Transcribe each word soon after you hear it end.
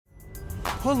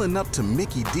Pulling up to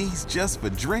Mickey D's just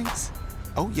for drinks?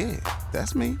 Oh yeah,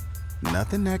 that's me.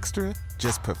 Nothing extra,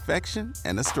 just perfection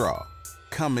and a straw.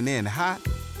 Coming in hot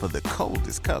for the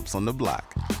coldest cups on the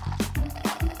block.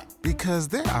 Because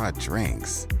there are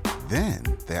drinks. Then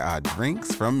there are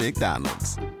drinks from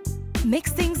McDonald's.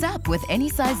 Mix things up with any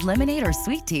size lemonade or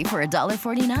sweet tea for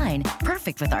 $1.49.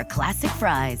 Perfect with our classic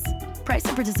fries. Price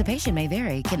and participation may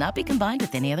vary. Cannot be combined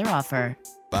with any other offer.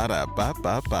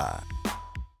 Ba-da-ba-ba-ba.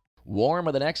 Warm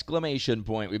with an exclamation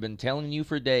point. We've been telling you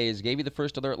for days. Gave you the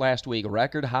first alert last week.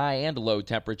 Record high and low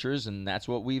temperatures, and that's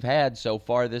what we've had so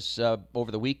far this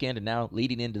over the weekend and now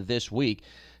leading into this week.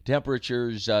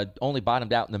 Temperatures only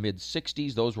bottomed out in the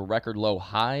mid-60s. Those were record low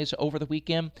highs over the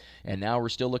weekend, and now we're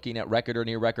still looking at record or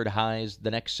near record highs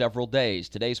the next several days.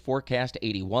 Today's forecast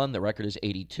 81. The record is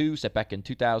 82, set back in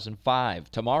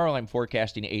 2005. Tomorrow I'm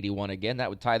forecasting 81 again. That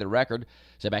would tie the record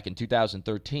set back in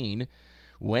 2013.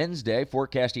 Wednesday,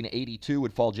 forecasting 82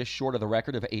 would fall just short of the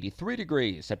record of 83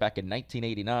 degrees, set back in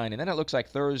 1989. And then it looks like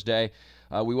Thursday,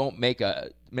 we won't make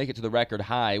it to the record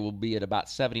high. We'll be at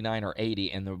about 79 or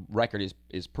 80, and the record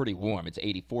is pretty warm. It's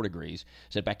 84 degrees,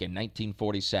 set back in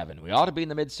 1947. We ought to be in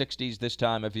the mid-60s this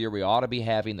time of year. We ought to be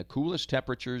having the coolest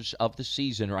temperatures of the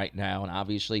season right now, and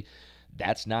obviously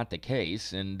that's not the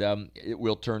case, and it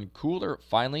will turn cooler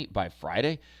finally by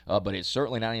Friday, but it's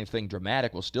certainly not anything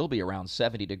dramatic. We'll still be around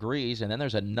 70 degrees, and then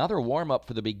there's another warm-up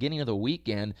for the beginning of the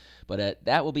weekend, but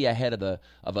that will be ahead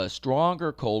of a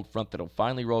stronger cold front that will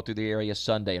finally roll through the area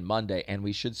Sunday and Monday, and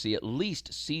we should see at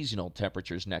least seasonal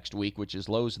temperatures next week, which is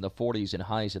lows in the 40s and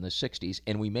highs in the 60s,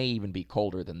 and we may even be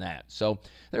colder than that. So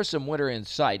there's some winter in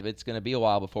sight, but it's going to be a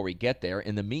while before we get there.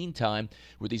 In the meantime,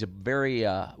 with these very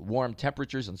warm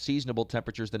temperatures and seasonable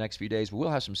temperatures the next few days, we'll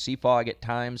have some sea fog at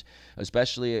times,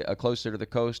 especially closer to the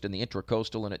coast and the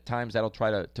intracoastal, and at times that'll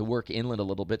try to work inland a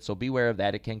little bit, so beware of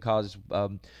that. It can cause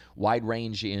wide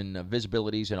range in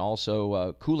visibilities and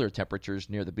also cooler temperatures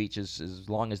near the beaches as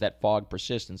long as that fog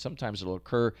persists, and sometimes it'll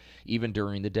occur even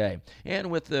during the day.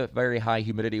 And with the very high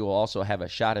humidity, we'll also have a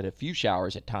shot at a few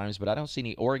showers at times, but I don't see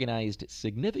any organized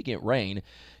significant rain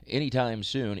anytime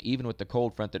soon, even with the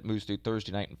cold front that moves through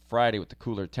Thursday night and Friday with the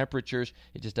cooler temperatures.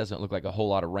 It just doesn't look like a whole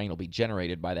lot of rain will be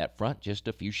generated by that front, just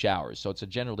a few showers. So it's a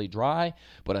generally dry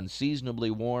but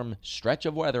unseasonably warm stretch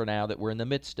of weather now that we're in the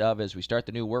midst of as we start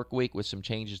the new work week, with some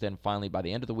changes then finally by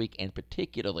the end of the week, and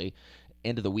particularly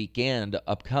end of the weekend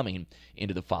upcoming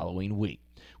into the following week.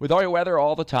 With all your weather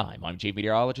all the time, I'm Chief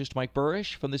Meteorologist Mike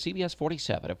Burrish from the CBS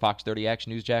 47 at Fox 30X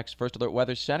Newsjack's First Alert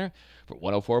Weather Center for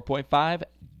 104.5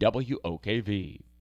 WOKV.